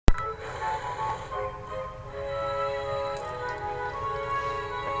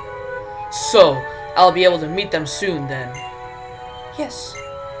So, I'll be able to meet them soon then. Yes.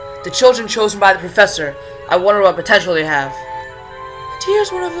 The children chosen by the professor. I wonder what potential they have. And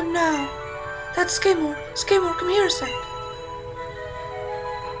here's one of them now. That's Skimore. Skimore, come here a sec.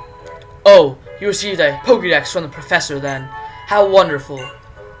 Oh, you received a Pokédex from the professor then. How wonderful.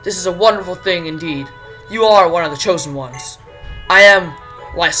 This is a wonderful thing indeed. You are one of the chosen ones. I am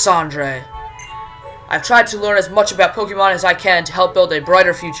Lysandre. I've tried to learn as much about Pokemon as I can to help build a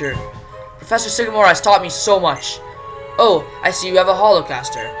brighter future. Professor Sycamore has taught me so much. Oh, I see you have a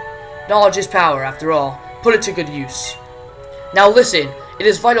Holocaster. Knowledge is power, after all. Put it to good use. Now listen, it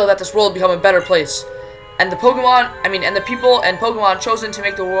is vital that this world become a better place. And the people and Pokemon chosen to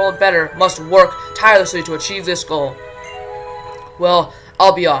make the world better must work tirelessly to achieve this goal. Well,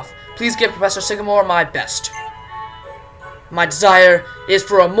 I'll be off. Please give Professor Sycamore my best. My desire is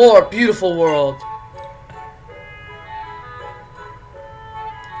for a more beautiful world.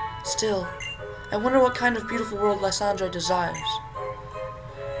 Still, I wonder what kind of beautiful world Lysandre desires.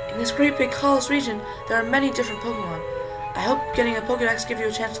 In this great big Kalos region, there are many different Pokemon. I hope getting a Pokédex gives you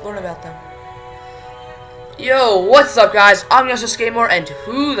a chance to learn about them. Yo, what's up guys? I'm Mr. Skimore, and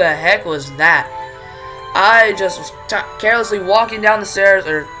who the heck was that? I just was carelessly walking down the stairs,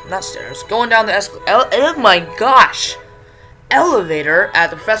 or not stairs, going down the oh my gosh! Elevator at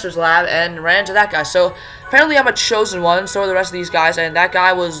the professor's lab and ran into that guy. So apparently I'm a chosen one, so are the rest of these guys, and that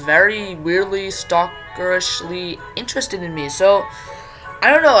guy was very weirdly, stalkerishly interested in me. So I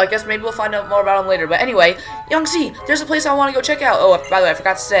don't know, I guess maybe we'll find out more about him later. But anyway, Young Z, there's a place I want to go check out. Oh, by the way, I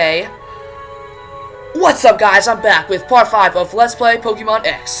forgot to say, what's up guys, I'm back with part 5 of Let's Play Pokemon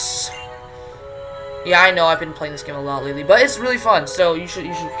X. Yeah, I know I've been playing this game a lot lately, but it's really fun, so you should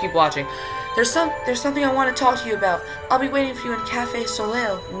keep watching. There's something I want to talk to you about. I'll be waiting for you in Cafe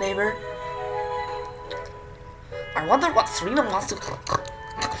Soleil, neighbor. I wonder what Serena wants to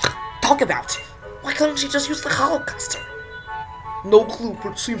talk about. Why couldn't she just use the Holocaster? No clue,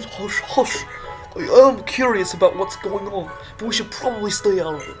 but it seems hush-hush. I am curious about what's going on, but we should probably stay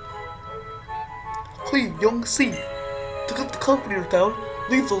out of it. Hey, Young C, to get the company down,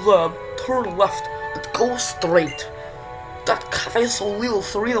 leave the lab, turn left, and go straight. That Cafe Soleil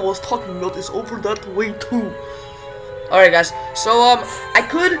Serena was talking about is over that way too. Alright guys, so I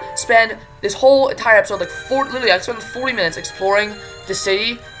could spend this whole entire episode, literally I could spend 40 minutes exploring the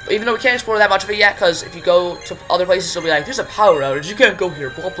city, even though we can't explore that much of it yet, because if you go to other places, it'll be like, there's a power outage, you can't go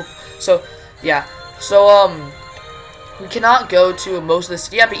here, blah blah. So, yeah, so, we cannot go to most of the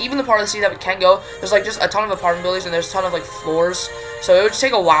city yet, but even the part of the city that we can go, there's like just a ton of apartment buildings, and there's a ton of like floors, so it would just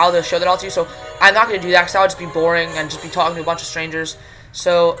take a while to show that all to you, so I'm not going to do that, because that would just be boring, and just be talking to a bunch of strangers.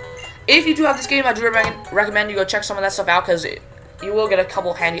 So if you do have this game, I do recommend you go check some of that stuff out, because you will get a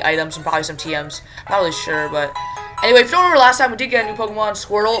couple handy items and probably some TMs. I'm not really sure, but anyway, if you don't remember last time, we did get a new Pokemon,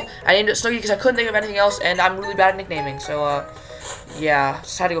 Squirtle. I named it Snooki because I couldn't think of anything else, and I'm really bad at nicknaming. So, yeah,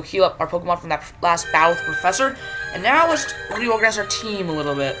 just had to go heal up our Pokemon from that last battle with the Professor. And now let's reorganize our team a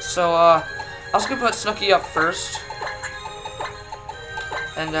little bit. So, I was going to put Snooki up first.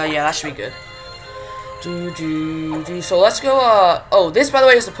 And, yeah, that should be good. So let's go, oh, this, by the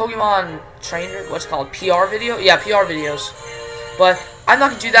way, is the Pokemon Trainer, what's it called, PR video? Yeah, PR videos. But I'm not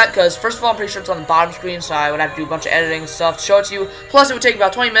going to do that because, first of all, I'm pretty sure it's on the bottom screen, so I would have to do a bunch of editing and stuff to show it to you. Plus, it would take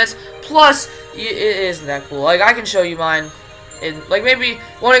about 20 minutes. Plus, it isn't that cool. Like, I can show you mine in, like, maybe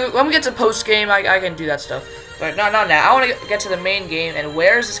when we get to post-game, I can do that stuff. But not now. I want to get to the main game, and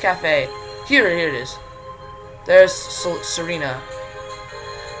where is this cafe? Here it is. There's Serena.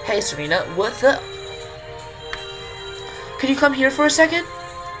 Hey, Serena, what's up? Could you come here for a second?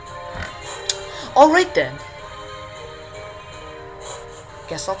 Alright then.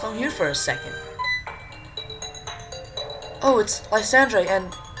 Guess I'll come here for a second. Oh, it's Lysandre,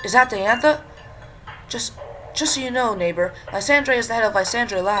 and is that Diantha? Just so you know, neighbor, Lysandre is the head of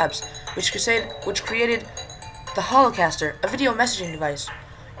Lysandre Labs, which created the Holocaster, a video messaging device.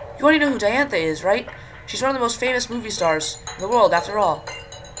 You already know who Diantha is, right? She's one of the most famous movie stars in the world, after all.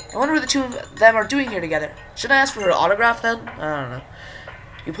 I wonder what the two of them are doing here together. Should I ask for her autograph then? I don't know.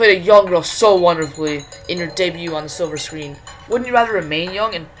 You played a young girl so wonderfully in your debut on the silver screen. Wouldn't you rather remain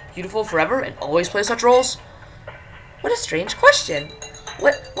young and beautiful forever and always play such roles? What a strange question.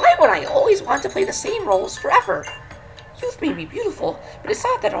 Why would I always want to play the same roles forever? Youth may be beautiful, but it's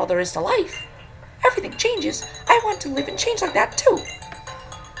not that all there is to life. Everything changes. I want to live and change like that too.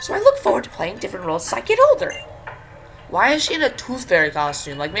 So I look forward to playing different roles as I get older. Why is she in a Tooth Fairy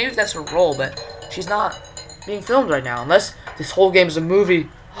costume? Like, maybe that's her role, but she's not being filmed right now, unless this whole game is a movie.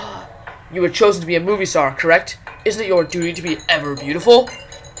 You were chosen to be a movie star, correct? Isn't it your duty to be ever beautiful?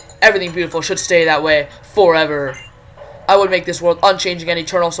 Everything beautiful should stay that way forever. I would make this world unchanging and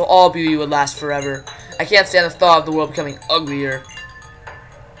eternal so all beauty would last forever. I can't stand the thought of the world becoming uglier.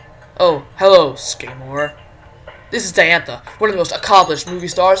 Oh, hello, Skymore. This is Diantha, one of the most accomplished movie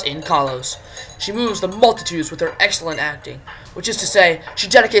stars in Kalos. She moves the multitudes with her excellent acting, which is to say, she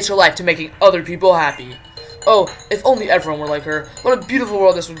dedicates her life to making other people happy. Oh, if only everyone were like her, what a beautiful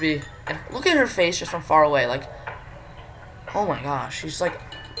world this would be. And look at her face just from far away, like, oh my gosh, she's like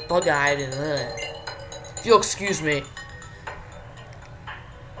bug-eyed and if you'll excuse me.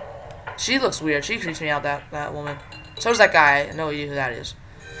 She looks weird, she creeps me out, that woman. So does that guy, I have no idea who that is.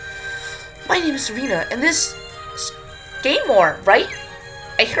 My name is Serena, and this Gamemore, right?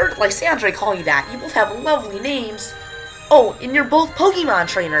 I heard Lysandre call you that. You both have lovely names. Oh, and you're both Pokemon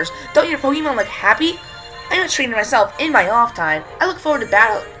trainers. Don't your Pokemon look happy? I'm a trainer myself in my off time. I look forward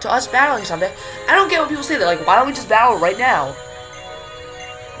to us battling someday. I don't get what people say. They're like, why don't we just battle right now?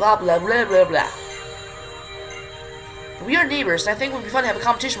 Blah, blah, blah, blah, blah. We are neighbors, and I think it would be fun to have a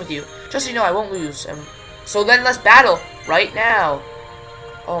competition with you. Just so you know, I won't lose. So then let's battle right now.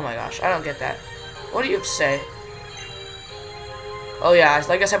 Oh my gosh, I don't get that. What do you have to say? Oh yeah,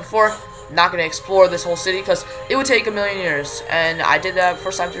 like I said before, not going to explore this whole city because it would take a million years. And I did that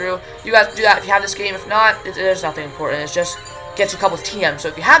first time through. You guys do that if you have this game. If not, there's nothing important. It's just get you a couple of TMs. So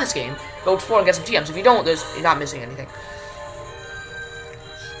if you have this game, go explore and get some TMs. If you don't, you're not missing anything.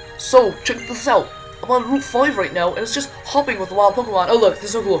 So, check this out. I'm on Route 5 right now, and it's just hopping with wild Pokemon. Oh look, this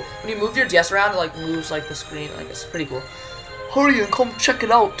is so cool. When you move your DS around, it like moves like the screen. Like it's pretty cool. Hurry and come check it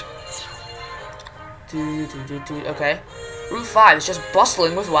out. Okay. Route 5 is just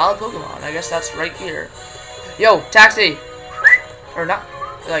bustling with wild Pokemon. I guess that's right here. Yo, taxi! Or not,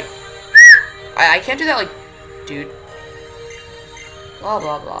 like... I can't do that, like... Dude. Blah,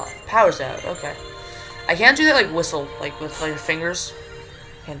 blah, blah. Power's out, okay. I can't do that, like, whistle, like, with, like, your fingers.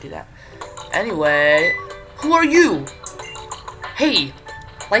 Can't do that. Anyway... Who are you? Hey,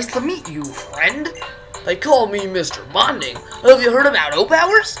 nice to meet you, friend. They call me Mr. Bonding. Have you heard about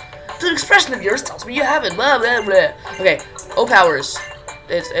O-Powers? That expression of yours tells me you haven't, blah, blah, blah. Okay, O-Powers.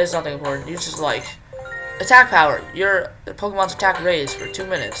 It's nothing important. You just, like... Attack power. Your Pokemon's attack raise for 2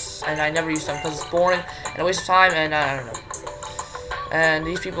 minutes. And I never use them because it's boring and a waste of time and I don't know. And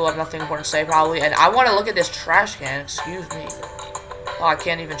these people have nothing important to say probably. And I want to look at this trash can. Excuse me. Oh, I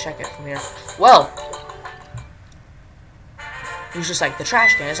can't even check it from here. Well. He was just like, the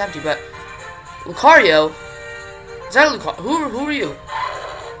trash can is empty, but... Lucario? Is that a Lucario? Who are you?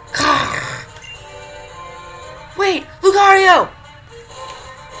 Wait, Lucario!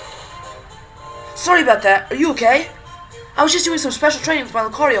 Sorry about that. Are you okay? I was just doing some special training with my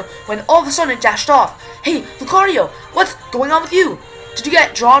Lucario when all of a sudden it dashed off. Hey, Lucario, what's going on with you? Did you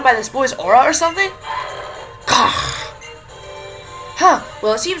get drawn by this boy's aura or something? Huh,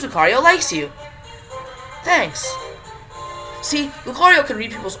 well it seems Lucario likes you. Thanks. See, Lucario can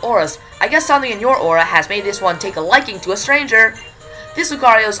read people's auras. I guess something in your aura has made this one take a liking to a stranger. This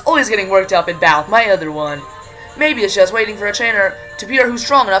Lucario is always getting worked up in battle with my other one. Maybe it's just waiting for a trainer to appear who's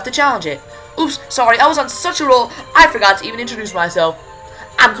strong enough to challenge it. Oops, sorry, I was on such a roll, I forgot to even introduce myself.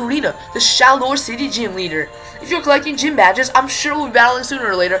 I'm Karina, the Shalor City Gym Leader. If you're collecting gym badges, I'm sure we'll be battling sooner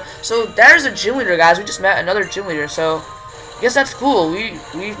or later. So there's a gym leader, guys. We just met another gym leader, so I guess that's cool.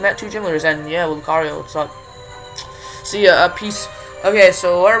 We've met 2 gym leaders, and yeah, well, Lucario, what's up? See ya, peace. Okay,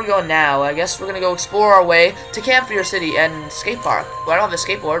 so where are we going now? I guess we're gonna go explore our way to Camphor City and skate park. Well, I don't have a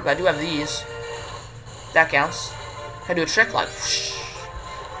skateboard, but I do have these. That counts. Can I do a trick like? Whoosh.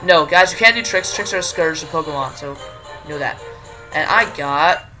 No, guys, you can't do tricks. Tricks are a scourge to Pokemon, so you know that. And I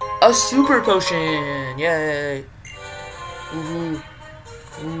got a super potion. Yay! Ooh,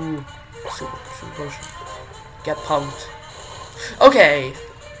 ooh, super potion. Get pumped. Okay.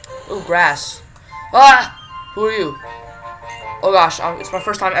 Ooh, grass. Ah! Who are you? Oh gosh, it's my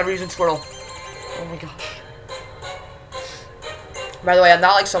first time ever using Twirtle. Oh my gosh. By the way, I'm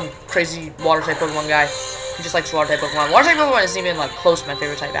not like some crazy water type Pokemon guy. He just likes water type Pokemon. Water type Pokemon isn't even like close to my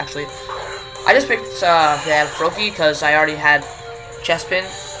favorite type actually. I just picked Froakie because I already had Chespin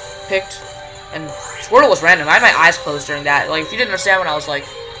picked, and Squirtle was random. I had my eyes closed during that. Like if you didn't understand when I was like,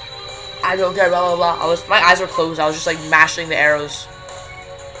 I don't care, blah blah blah. My eyes were closed. I was just like mashing the arrows.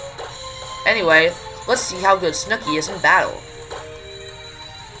 Anyway, let's see how good Snooki is in battle.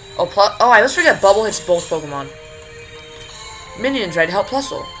 Oh, I always forget Bubble hits both Pokemon. Minions ready to help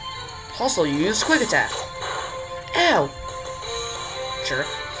Plusle. Plusle used Quick Attack. Ow! Jerk.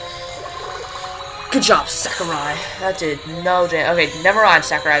 Good job, Sakurai. That did no damage. Okay, never mind,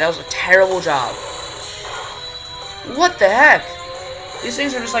 Sakurai. That was a terrible job. What the heck? These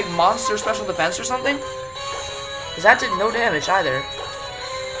things are just like monster special defense or something? Because that did no damage either.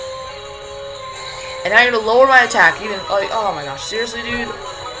 And I'm gonna lower my attack even, like, oh my gosh, seriously, dude?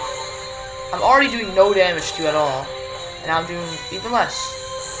 I'm already doing no damage to you at all. And I'm doing even less.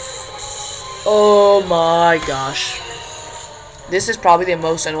 Oh my gosh. This is probably the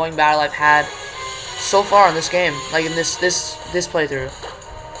most annoying battle I've had so far in this game. Like, in this playthrough.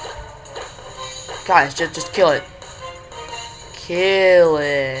 Guys, just kill it. Kill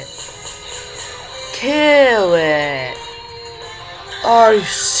it. Kill it. Are you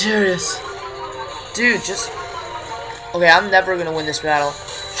serious? Dude, just... Okay, I'm never gonna win this battle.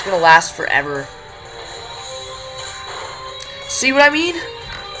 It's just gonna last forever. See what I mean?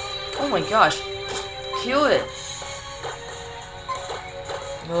 Oh my gosh. Just kill it.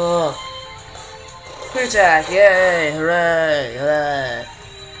 Ugh. Quick attack. Yay. Hooray. Hooray.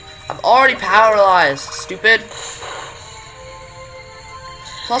 I'm already paralyzed, stupid.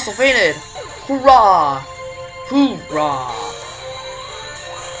 Hustle fainted. Hoorah. Hoorah.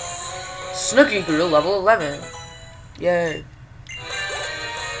 Snooky grew to level 11. Yay.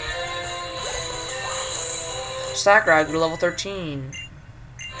 Sakurai grew to level 13.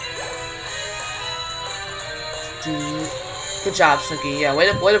 Good job, Snooky. Yeah, way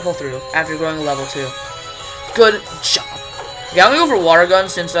to pull through after going to level 2. Good job. Yeah, I'm gonna go for water gun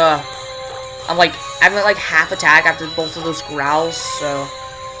since I'm at like half attack after both of those growls, so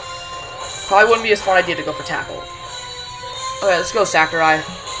probably wouldn't be a smart idea to go for tackle. Okay, let's go, Sakurai.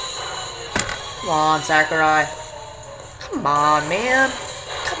 Come on, Sakurai. Come on, man.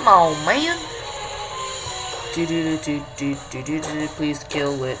 Come on, man. Do. Please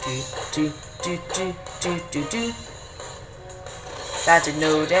kill it. Do. That did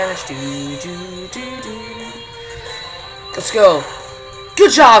no damage. Do. Let's go.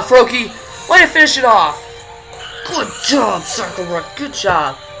 Good job, Froakie. Way to finish it off. Good job, Sakurai. Good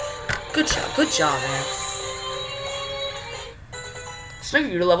job. Good job, man. Snooky,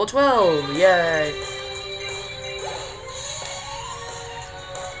 you're level 12. Yay.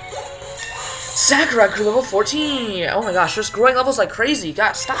 Sakurai grew level 14. Oh my gosh, just growing levels like crazy.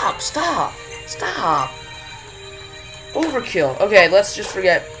 God, stop. Overkill. Okay, let's just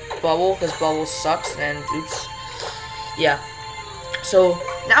forget Bubble, because Bubble sucks, and oops. Yeah. So,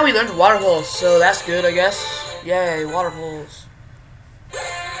 now we learned water pulse, so that's good, I guess. Yay, water pulse.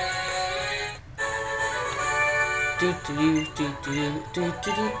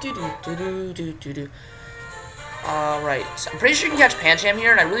 Alright, so I'm pretty sure you can catch Pancham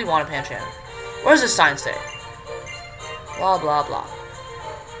here, and I really want a Pancham. What does this sign say? Blah, blah, blah.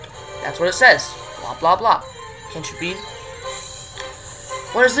 That's what it says. Blah, blah, blah. Can't you read?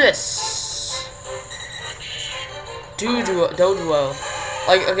 What is this? Doduo.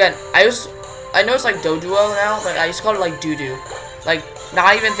 Like, again, I know it's like Doduo now, but I used to call it like doo-doo. Like,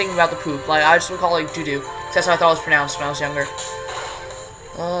 not even thinking about the poop. Like, I just would call it like doo-doo. That's how I thought it was pronounced when I was younger.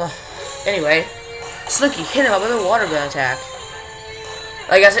 Anyway. Snooky, hit him up with a water gun attack.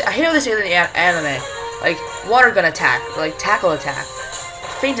 Like, I hear they say in the anime. Like, water gun attack. Or like, tackle attack.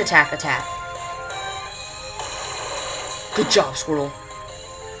 Feint attack. Good job, Squirtle.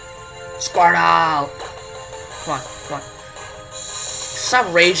 Squirtle! Come on.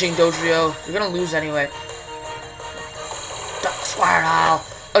 Stop raging, Dodrio. You're gonna lose anyway. Squirtle!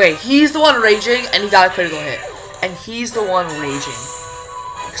 Okay, he's the one raging, and he got a critical hit. And he's the one raging.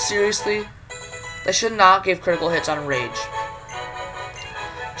 Like, seriously? They should not give critical hits on rage.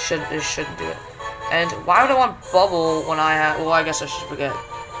 They shouldn't do it. And why would I want Bubble when I have... Well, I guess I should forget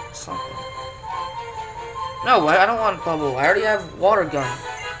something. No, I don't want Bubble. I already have Water Gun.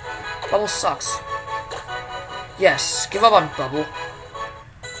 Bubble sucks. Yes, give up on Bubble.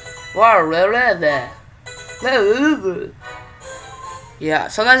 Yeah,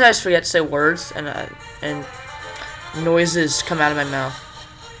 sometimes I just forget to say words and noises come out of my mouth.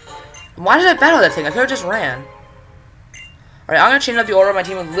 Why did I battle that thing? I could have just ran. Alright, I'm gonna change up the order of my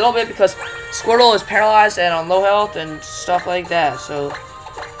team a little bit because Squirtle is paralyzed and on low health and stuff like that. So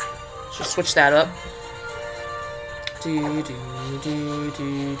just switch that up.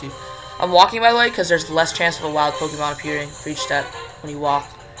 I'm walking, by the way, because there's less chance of a wild Pokemon appearing for each step when you walk.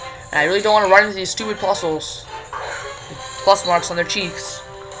 And I really don't want to run into these stupid puzzles. Plus marks on their cheeks.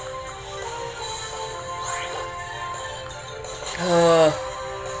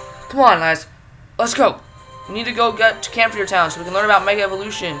 Come on, guys. Let's go. We need to go get to Camphor Town so we can learn about Mega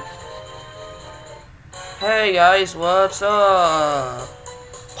Evolution. Hey, guys. What's up?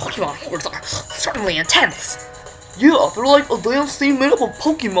 Pokemon hordes are certainly intense. Yeah, they're like a dance team made up of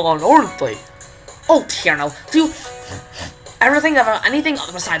Pokemon, aren't they? Oh, Tierno, do you ever think about anything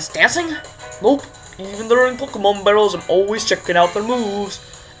besides dancing? Nope. Even during Pokemon battles, I'm always checking out their moves.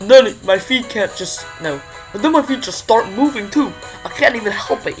 And then my feet can't just... No. And then my feet just start moving too. I can't even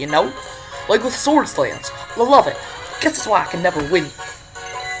help it, you know? like with sword slams. I love it. Guess that's why I can never win.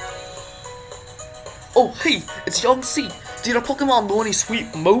 Oh, hey, it's Young C. Did our Pokemon know any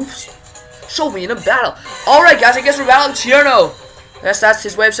sweet moves? Show me in a battle. Alright, guys, I guess we're battling Tierno. Yes, that's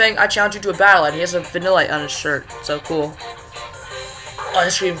his way of saying I challenge you to a battle, and he has a Vanillite on his shirt. So cool.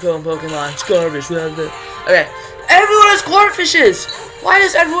 Ice cream cone Pokemon. It's garbage. Okay. Everyone has Corphishes! Why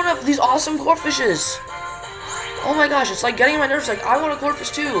does everyone have these awesome Corphishes? Oh my gosh, it's like getting on my nerves. Like, I want a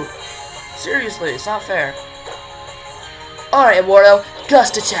Corphish too. Seriously, it's not fair. Alright, Eduardo.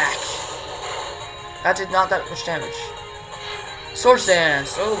 Gust attack. That did not that much damage. Swords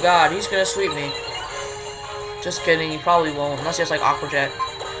Dance. Oh god, he's gonna sweep me. Just kidding, he probably won't. Unless he has like Aqua Jet.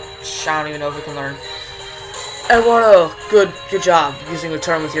 Which I don't even know if he can learn. Eduardo, good job using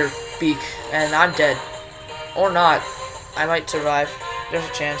Return with your beak. And I'm dead. Or not. I might survive. There's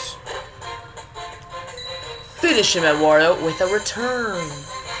a chance. Finish him, Eduardo, with a Return.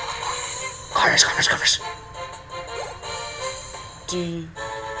 Covers. You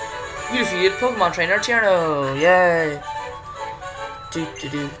defeated Pokemon Trainer Tierno. Yay.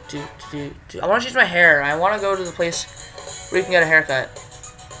 I want to change my hair. I want to go to the place where you can get a haircut.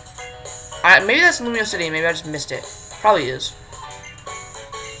 Maybe that's in Lumio City. Maybe I just missed it. Probably is.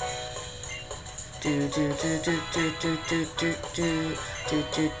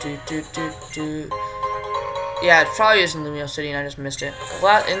 Yeah, it probably is in Lumio City and I just missed it.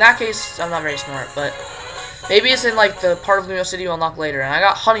 Well, in that case, I'm not very smart, but maybe it's in like the part of Lumio City we'll unlock later. And I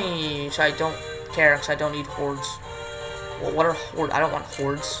got honey, which I don't care because I don't need hordes. Well, what are hordes? I don't want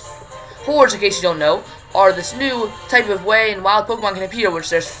hordes. Hordes, in case you don't know, are this new type of way in wild Pokemon can appear, which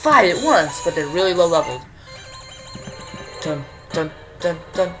there's 5 at once, but they're really low leveled. Dun dun dun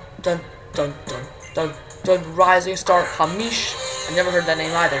dun dun dun dun dun dun. Rising Star Hamish. I never heard that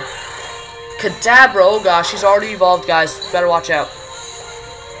name either. Kadabra, oh gosh, he's already evolved, guys. Better watch out.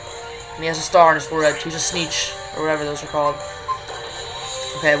 And he has a star on his forehead. He's a Sneech, or whatever those are called.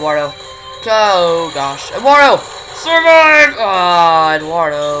 Okay, Eduardo. Go, oh gosh. Eduardo! Survive! Ah,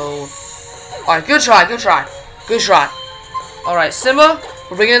 Eduardo. Alright, good try. Good shot. Alright, Simba,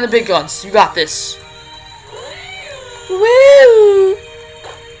 we're bringing in the big guns. You got this. Woo!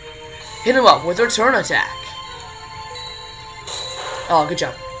 Hit him up with Return attack. Oh, good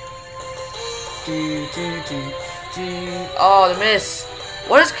job. Oh, the miss.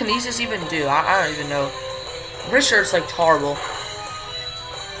 What does Kinesis even do? I don't even know. I'm pretty sure it's like horrible.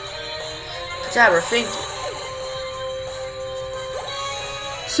 Kadabra, think.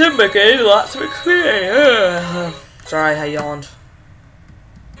 Simba gained lots of experience. Sorry, I yawned.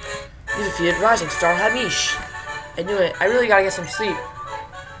 You defeated Rising Star Hamish. I knew it. I really gotta get some sleep.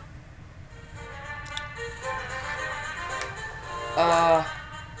 Oh,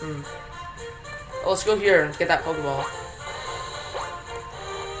 let's go here and get that Pokeball.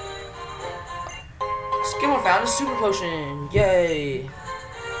 Skimmer found a Super Potion. Yay!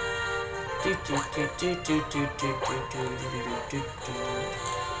 I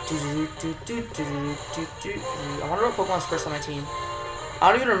wonder what Pokemon's first on my team. I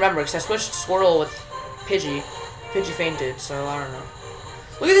don't even remember because I switched Squirtle with Pidgey. Pidgey fainted, so I don't know.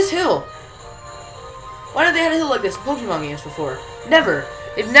 Look at this hill! Why did they have a hill like this in Pokemon games before? Never!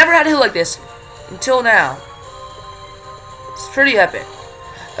 They've never had a hill like this until now. It's pretty epic.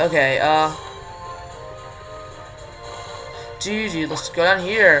 Okay, dude, let's go down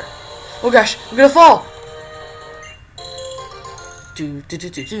here. Oh gosh, I'm gonna fall!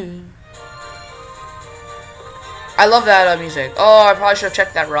 I love that music. Oh, I probably should have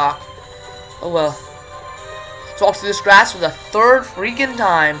checked that rock. Oh well. Let's walk through this grass for the 3rd freaking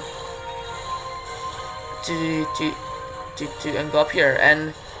time. And go up here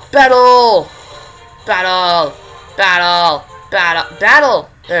and battle! Battle! Battle! Battle! Battle!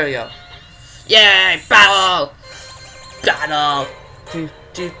 There we go. Yay! Battle! Battle!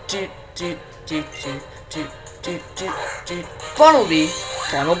 Bunnelby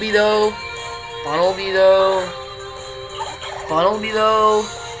though. Bunnelby though. Bunnelby though.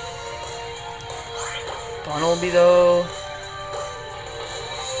 Bunnelby though.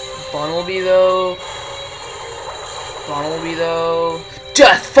 Bunnelby though. Bunnelby though.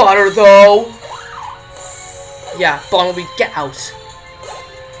 Death Fodder though. Yeah, Bunnelby, get out.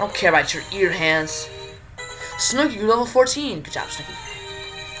 I don't care about your ear hands. Snooky, you're level 14. Good job, Snooky.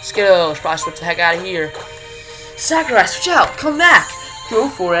 Skittle, should probably switch the heck out of here. Sakurai, switch out. Come back. Go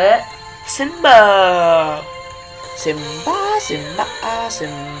for it. Simba. Simba, Simba,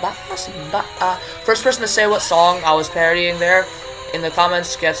 Simba, Simba. First person to say what song I was parodying there in the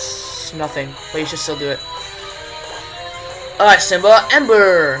comments gets nothing, but you should still do it. Alright, Simba,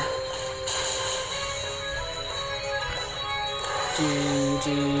 Ember.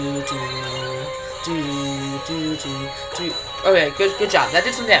 Okay, good job. That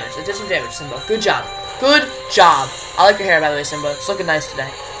did some damage. Simba. Good job. Good job. I like your hair, by the way, Simba. It's looking nice today.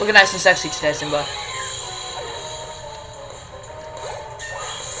 Looking nice and sexy today, Simba.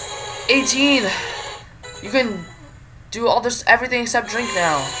 18. You can do all this, everything except drink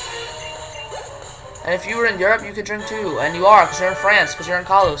now. And if you were in Europe, you could drink too. And you are, because you're in France, because you're in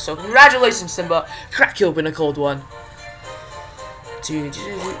college. So congratulations, Simba. Crack you open a cold one.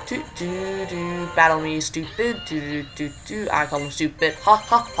 Battle me, stupid. I call him stupid. Ha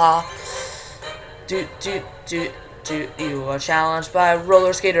ha ha. You are challenged by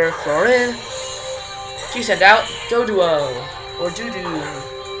roller skater Florin. She sent out Doduo or Doo-Doo.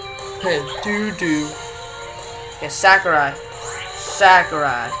 Doo-Doo. Okay, Sakurai.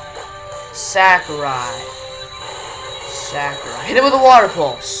 Hit it with a water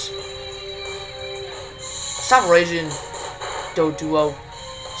pulse. Stop raging, Doduo.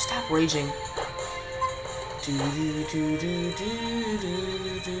 Stop raging.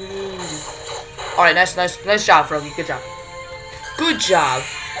 Alright, nice job, Frogie. Good job. Good job.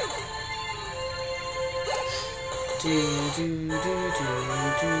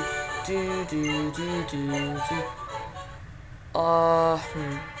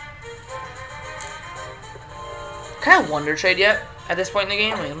 Can I Wonder Trade yet? At this point in the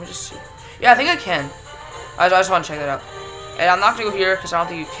game? Wait, let me just see. Yeah, I think I can. I just want to check that out. And I'm not going to go here, because I don't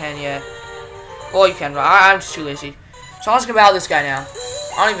think you can yet. Well, you can, but I'm just too lazy. So I'm just going to battle this guy now.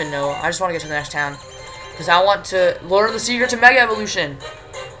 I don't even know. I just want to get to the next town. Because I want to learn the secret to Mega Evolution.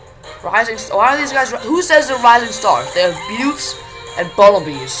 Rising Star. Why are these guys... Who says they're Rising Stars? They have Buttes and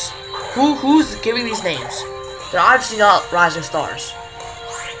Bumblebees. Who's giving these names? They're obviously not Rising Stars.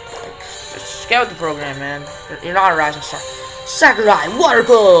 Just get with the program, man. You're not a Rising Star. Sakurai, Water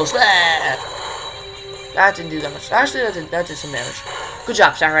Pulse! That didn't do that much. Actually, that did some damage. Good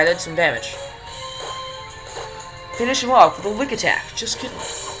job, Sakurai. That did some damage. Finish him off with a Lick Attack. Just kidding.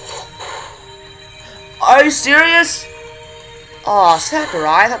 Are you serious? Aw,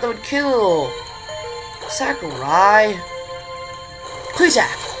 Sakurai. I thought that would kill. Sakurai. Quick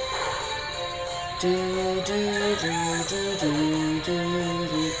Attack.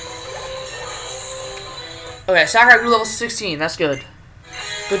 Okay, Sakurai grew level 16. That's good.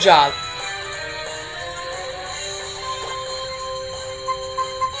 Good job.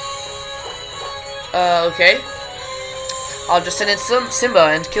 Okay. I'll just send in Simba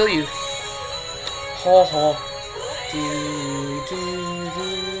and kill you. Ho ho.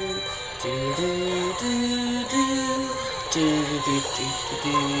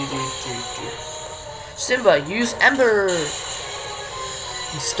 Simba, use Ember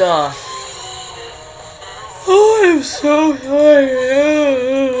and stuff. Oh, I'm so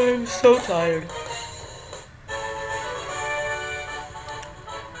tired. I'm so tired.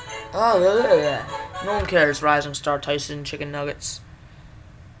 Oh, no one cares. Rising Star Tyson chicken nuggets.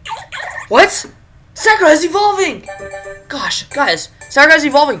 What? Sakurai's evolving! Gosh, guys, Sakurai's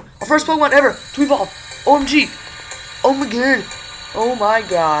evolving. Our first Pokemon ever to evolve. OMG. Oh my god. Oh my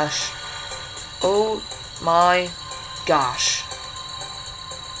gosh. Oh my gosh.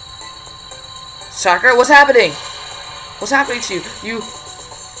 Sakurai, what's happening? What's happening to you?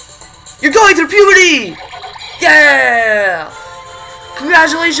 You're going through puberty! Yeah!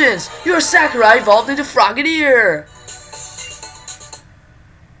 Congratulations! Your Sakurai evolved into Frogadier!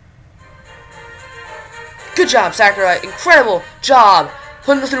 Good job, Sakurai. Incredible job.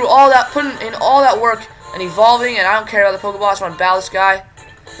 Putting in all that work and evolving, and I don't care about the Pokeball. I just want to battle this guy.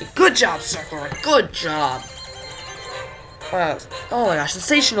 Good job, Sakurai. Good job. Oh my gosh,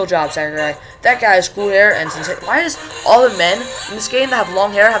 sensational job, Sakurai. That guy has cool hair and why does all the men in this game that have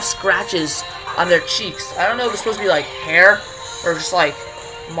long hair have scratches on their cheeks? I don't know if it's supposed to be like hair or just like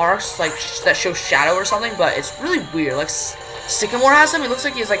marks like that show shadow or something, but it's really weird. Like Sycamore has them. It looks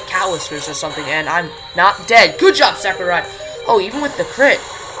like he has like cow whiskers or something, and I'm not dead. Good job, Sakurai. Oh, even with the crit.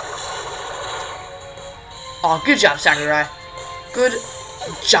 Oh, good job, Sakurai. Good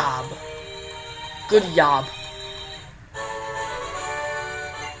job. Good job.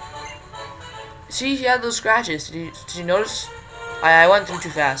 See, he had those scratches. Did you notice? I went through too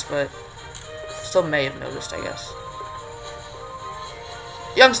fast, but still may have noticed, I guess.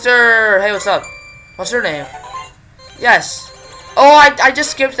 Youngster! Hey, what's up? What's your name? Yes. Oh, I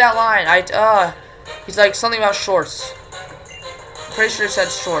just skipped that line. He's like something about shorts. I'm pretty sure it said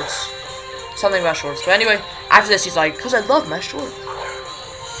shorts. Something about shorts. But anyway, after this, he's like, because I love my shorts.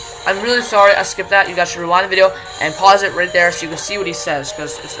 I'm really sorry I skipped that. You guys should rewind the video and pause it right there so you can see what he says,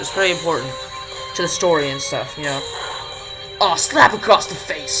 because it's pretty important to the story and stuff, you know. Oh, slap across the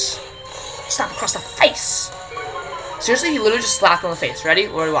face. Slap across the face. Seriously, he literally just slapped on the face. Ready?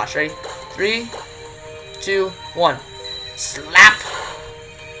 We're gonna watch. Ready? 3, 2, 1. Slap.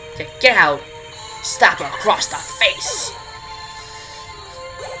 Okay, get out. Slap her across the face.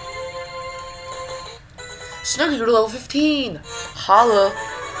 Snuggie grew to level 15. Holla.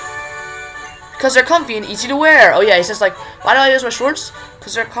 Because they're comfy and easy to wear. Oh yeah, he says like, why do I use my shorts?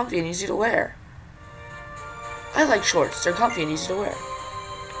 Because they're comfy and easy to wear. I like shorts. They're comfy and easy to wear.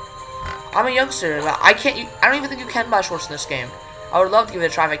 I'm a youngster. I don't even think you can buy shorts in this game. I would love to give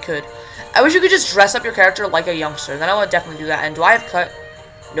it a try if I could. I wish you could just dress up your character like a youngster. Then I would definitely do that. And do I have cut?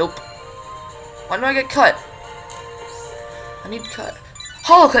 Nope. Why do I get cut? I need cut.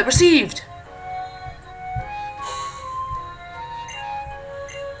 Hollow clip received.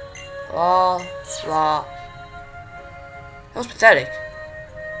 La. That was pathetic.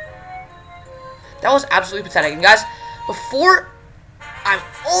 That was absolutely pathetic. And guys, before I'm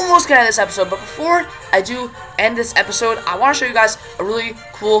almost gonna end this episode, but before I do end this episode, I want to show you guys a really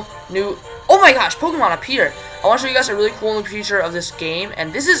cool new. Oh my gosh, Pokemon appeared. I want to show you guys a really cool new feature of this game,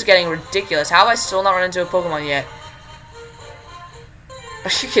 and this is getting ridiculous. How have I still not run into a Pokemon yet? Are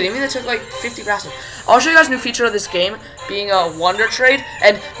you kidding me? That took like 50 grasses. I'll show you guys a new feature of this game, being a Wonder Trade.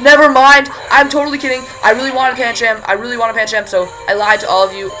 And never mind, I'm totally kidding. I really wanted Pancham. I really wanted Pancham, so I lied to all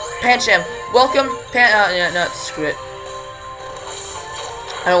of you. Pancham, welcome. Yeah, no, screw it.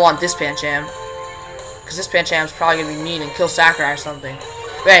 I don't want this Pancham, because this Pancham's probably gonna be mean and kill Sakurai or something.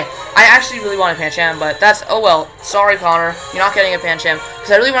 Okay, I actually really wanted Pancham, but that's, oh well. Sorry, Connor, you're not getting a Pancham,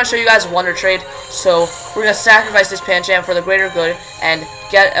 because I really want to show you guys Wonder Trade. So we're gonna sacrifice this Pancham for the greater good and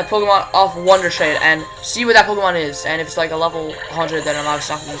get a Pokemon off Wonder Trade and see what that Pokemon is. And if it's like a level 100, then I'm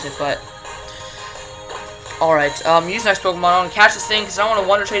obviously not gonna use it. But alright, use next Pokemon. I want to catch this thing because I don't want to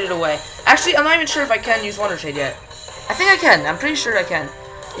Wonder Trade it away. Actually, I'm not even sure if I can use Wonder Trade yet. I think I can. I'm pretty sure I can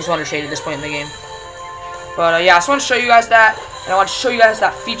use Wonder Trade at this point in the game. But yeah, I just want to show you guys that, and I want to show you guys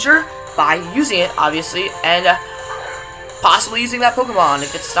that feature by using it, obviously, and possibly using that Pokemon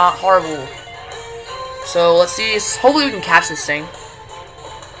if it's not horrible. So let's see. Hopefully we can catch this thing.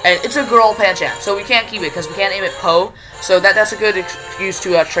 And it's a girl Pancham, so we can't keep it because we can't name it Poe. So that's a good excuse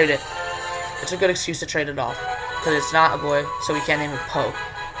to trade it. It's a good excuse to trade it off because it's not a boy, so we can't name it Poe.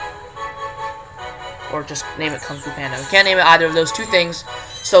 Or just name it Kung Fu Panda. We can't name it either of those two things,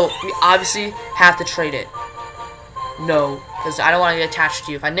 so we obviously have to trade it. No, because I don't want to get attached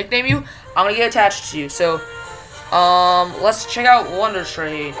to you. If I nickname you, I'm gonna get attached to you. So, let's check out Wonder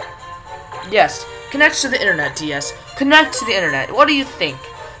Trade. Yes, connects to the internet, DS. Connect to the internet. What do you think?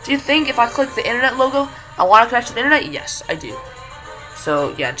 Do you think if I click the internet logo, I want to connect to the internet? Yes, I do.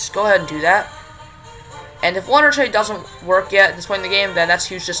 So yeah, just go ahead and do that. And if Wonder Trade doesn't work yet at this point in the game, then that's a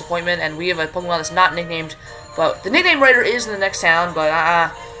huge disappointment, and we have a Pokemon that's not nicknamed. But the nickname writer is in the next town, but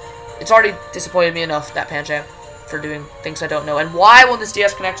it's already disappointed me enough, that Pancham, for doing things I don't know. And why won't this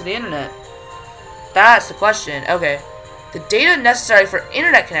DS connect to the internet? That's the question. Okay. The data necessary for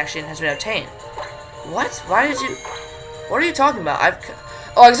internet connection has been obtained. What? Why did you... What are you talking about?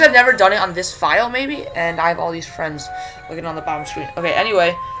 Oh, I guess I've never done it on this file, maybe? And I have all these friends looking on the bottom screen. Okay,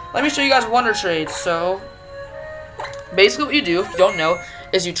 anyway, let me show you guys Wonder Trade. So, basically what you do, if you don't know,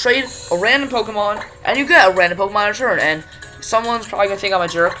 is you trade a random Pokemon, and you get a random Pokemon in return. And someone's probably gonna think I'm a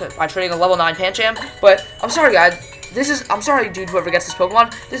jerk by trading a level 9 Pancham, but I'm sorry, guys. I'm sorry, dude, whoever gets this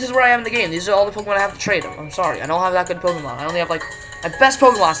Pokemon. This is where I am in the game. These are all the Pokemon I have to trade. I'm sorry. I don't have that good Pokemon. I only have, like, my best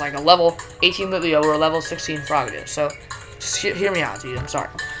Pokemon is, like, a level 18 Litleo or a level 16 Frogadier. So, just hear me out, dude. I'm sorry.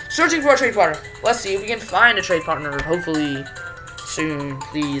 Searching for a trade partner. Let's see if we can find a trade partner. Hopefully, soon.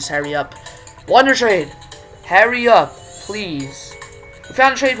 Please, hurry up. Wonder Trade. Hurry up, please. We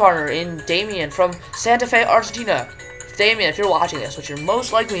found a trade partner in Damien from Santa Fe, Argentina. Damien, if you're watching this, which you're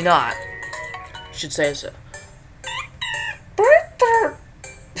most likely not, you should say so.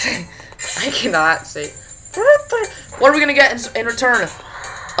 I cannot say. What are we gonna get in return?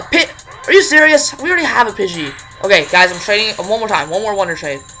 A pit? Are you serious? We already have a Pidgey. Okay, guys, I'm trading one more time. One more Wonder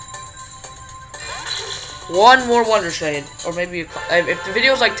Trade. One more Wonder Trade. Or maybe if the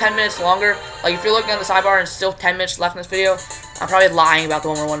video is like 10 minutes longer, like if you're looking on the sidebar and still 10 minutes left in this video, I'm probably lying about the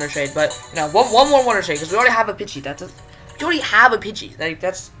one more Wonder Trade. But you know, one more Wonder Trade because we already have a Pidgey. We already have a Pidgey. Like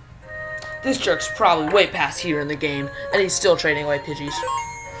that's. This jerk's probably way past here in the game, and he's still trading away Pidgeys.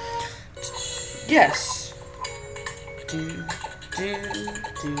 Yes.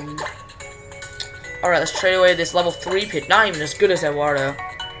 Alright, let's trade away this level 3 Pidgey. Not even as good as Eduardo.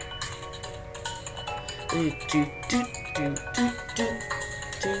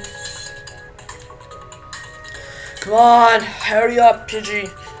 Come on, hurry up, Pidgey.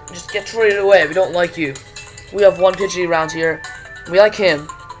 Just get traded away. We don't like you. We have one Pidgey around here. We like him.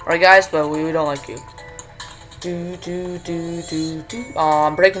 Alright guys, but we don't like you. Oh,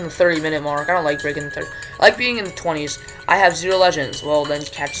 I'm breaking the 30-minute mark. I don't like breaking the 30. I like being in the 20s. I have 0 legends. Well, then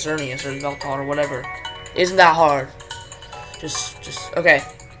catch Xerneas or Veltron or whatever. Isn't that hard? Okay.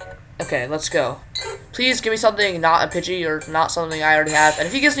 Okay, let's go. Please give me something not a Pidgey or not something I already have. And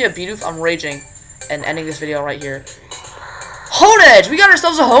if he gives me a Bidoof, I'm raging and ending this video right here. Honedge! We got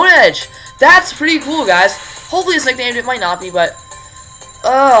ourselves a Honedge! That's pretty cool, guys. Hopefully it's nicknamed. It might not be, but...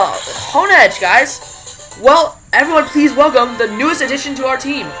 Honedge, guys. Well, everyone, please welcome the newest addition to our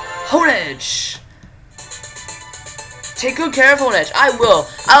team, Honedge. Take good care of Honedge. I will.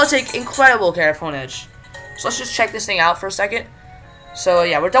 I will take incredible care of Honedge. So let's just check this thing out for a second. So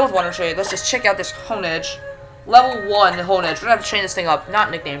yeah, we're done with Wonder Trade. Let's just check out this Honedge. Level 1 Honedge. We're gonna have to train this thing up. Not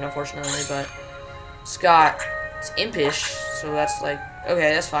nicknamed, unfortunately, but it's impish. So that's like,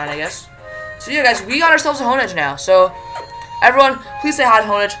 okay, that's fine, I guess. So yeah, guys, we got ourselves a Honedge now. So everyone, please say hi to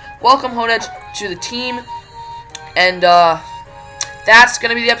Honedge. Welcome Honedge to the team. And that's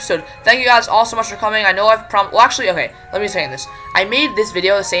gonna be the episode. Thank you guys all so much for coming. I know I've well, actually, okay, let me say this. I made this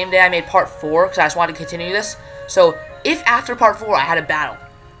video the same day I made part 4 because I just wanted to continue this. So if after part 4 I had a battle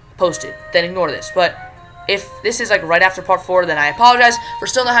posted, then ignore this. But if this is like right after part 4, then I apologize for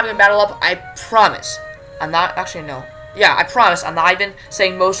still not having a battle up. I promise. I'm not actually no. Yeah, I promise I'm not even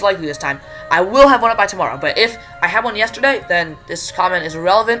saying most likely this time. I will have one up by tomorrow. But if I had one yesterday, then this comment is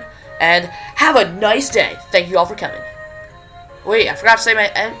irrelevant. And have a nice day. Thank you all for coming. Wait, I forgot to say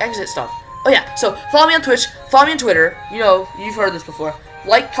my exit stuff. Oh yeah, so follow me on Twitch, follow me on Twitter. You know, you've heard this before.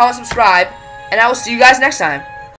 Like, comment, subscribe, and I will see you guys next time.